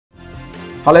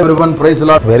Hello everyone, praise the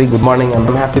Lord. Very good morning. I'm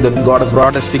happy that God has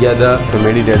brought us together to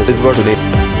meditate His word today.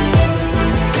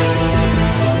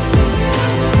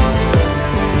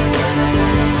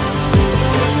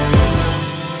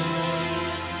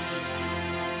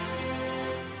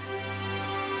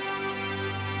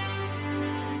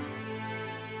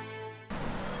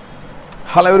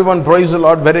 Hello everyone, praise the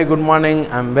Lord. Very good morning.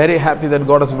 I'm very happy that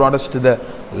God has brought us to the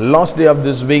last day of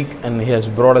this week and He has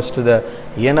brought us to the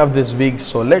end of this week.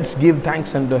 So let's give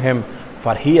thanks unto Him,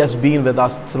 for He has been with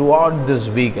us throughout this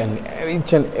week, and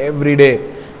each and every day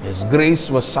His grace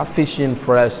was sufficient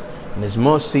for us and His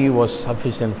mercy was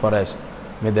sufficient for us.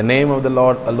 May the name of the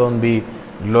Lord alone be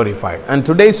glorified. And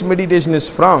today's meditation is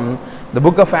from the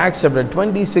book of Acts chapter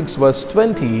 26 verse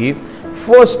 20.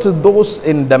 First to those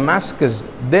in Damascus,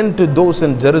 then to those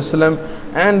in Jerusalem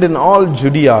and in all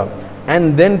Judea,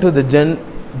 and then to the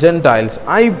Gentiles,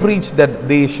 I preach that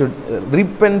they should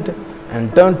repent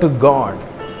and turn to God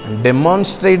and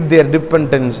demonstrate their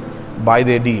repentance by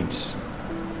their deeds.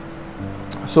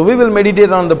 So we will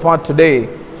meditate on the part today.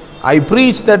 I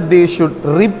preach that they should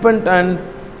repent and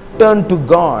turn to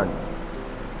God.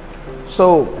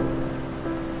 So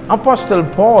Apostle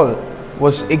Paul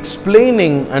was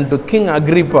explaining unto King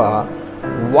Agrippa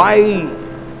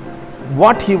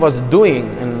what he was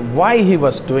doing and why he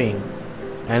was doing,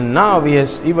 and now he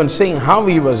is even saying how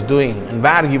he was doing and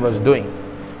where he was doing.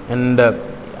 And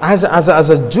as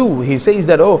a Jew, he says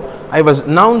that, I was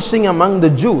announcing among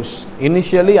the Jews.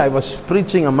 Initially I was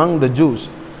preaching among the Jews,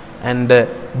 and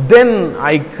then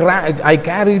I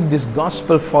carried this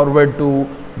gospel forward to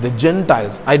the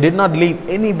Gentiles. I did not leave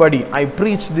anybody. I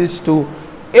preached this to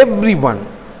everyone.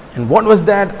 And what was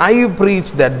that? I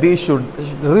preached that they should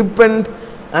repent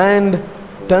and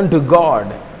turn to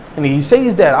God. And he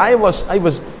says that I was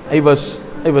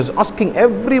asking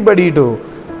everybody to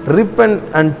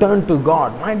repent and turn to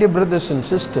God. My dear brothers and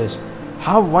sisters,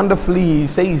 how wonderfully he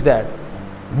says that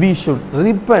we should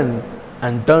repent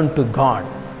and turn to God.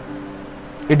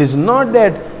 It is not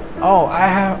that,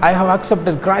 I have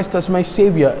accepted Christ as my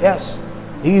Savior. Yes,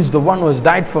 He is the one who has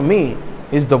died for me.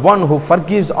 He is the one who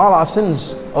forgives all our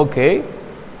sins. Okay,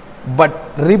 but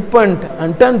repent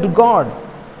and turn to God.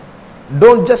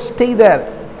 Don't just stay there.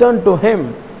 Turn to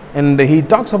Him. And he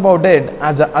talks about it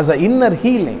as an inner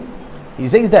healing. He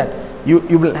says that you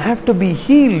will have to be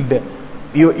healed.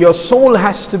 Your soul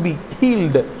has to be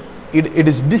healed. It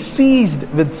is diseased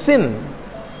with sin.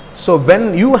 So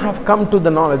when you have come to the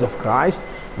knowledge of Christ,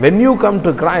 when you come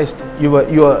to Christ,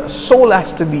 your soul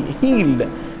has to be healed,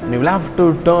 and you will have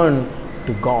to turn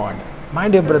to God. My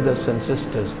dear brothers and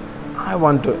sisters, I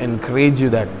want to encourage you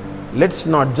that let's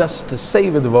not just say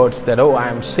with words that, I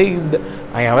am saved,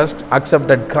 I have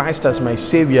accepted Christ as my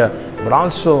Savior, but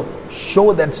also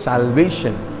show that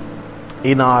salvation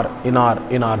in our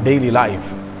daily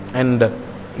life, and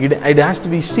it has to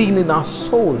be seen in our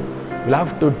soul. We'll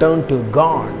have to turn to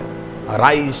God. Our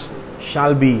eyes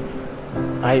shall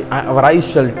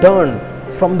turn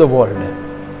from the world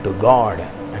to God,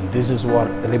 and this is what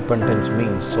repentance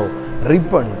means. So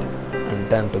repent and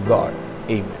turn to God.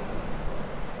 Amen.